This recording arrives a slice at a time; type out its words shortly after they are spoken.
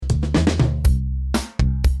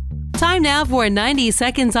Time now for 90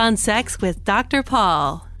 Seconds on Sex with Dr.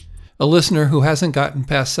 Paul. A listener who hasn't gotten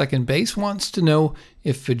past second base wants to know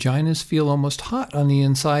if vaginas feel almost hot on the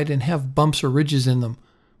inside and have bumps or ridges in them.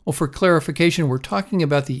 Well, for clarification, we're talking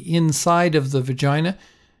about the inside of the vagina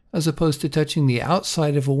as opposed to touching the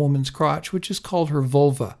outside of a woman's crotch, which is called her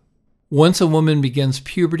vulva. Once a woman begins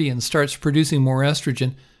puberty and starts producing more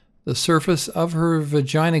estrogen, the surface of her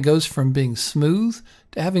vagina goes from being smooth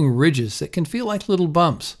to having ridges that can feel like little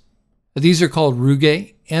bumps. These are called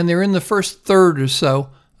ruggae, and they're in the first third or so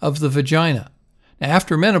of the vagina. Now,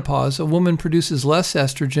 after menopause, a woman produces less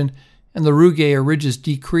estrogen, and the ruggae or ridges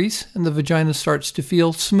decrease, and the vagina starts to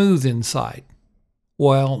feel smooth inside.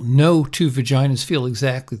 While no two vaginas feel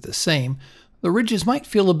exactly the same, the ridges might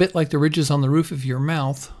feel a bit like the ridges on the roof of your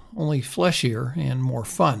mouth, only fleshier and more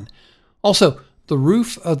fun. Also, the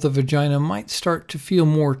roof of the vagina might start to feel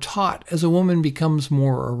more taut as a woman becomes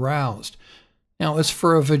more aroused. Now, as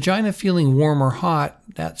for a vagina feeling warm or hot,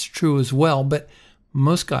 that's true as well, but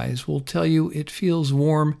most guys will tell you it feels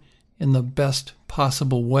warm in the best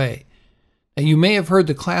possible way. Now, you may have heard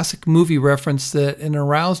the classic movie reference that an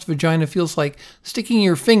aroused vagina feels like sticking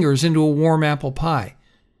your fingers into a warm apple pie.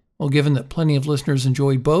 Well, given that plenty of listeners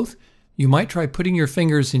enjoy both, you might try putting your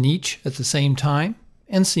fingers in each at the same time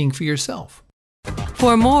and seeing for yourself.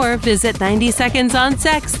 For more, visit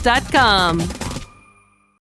 90secondsonsex.com.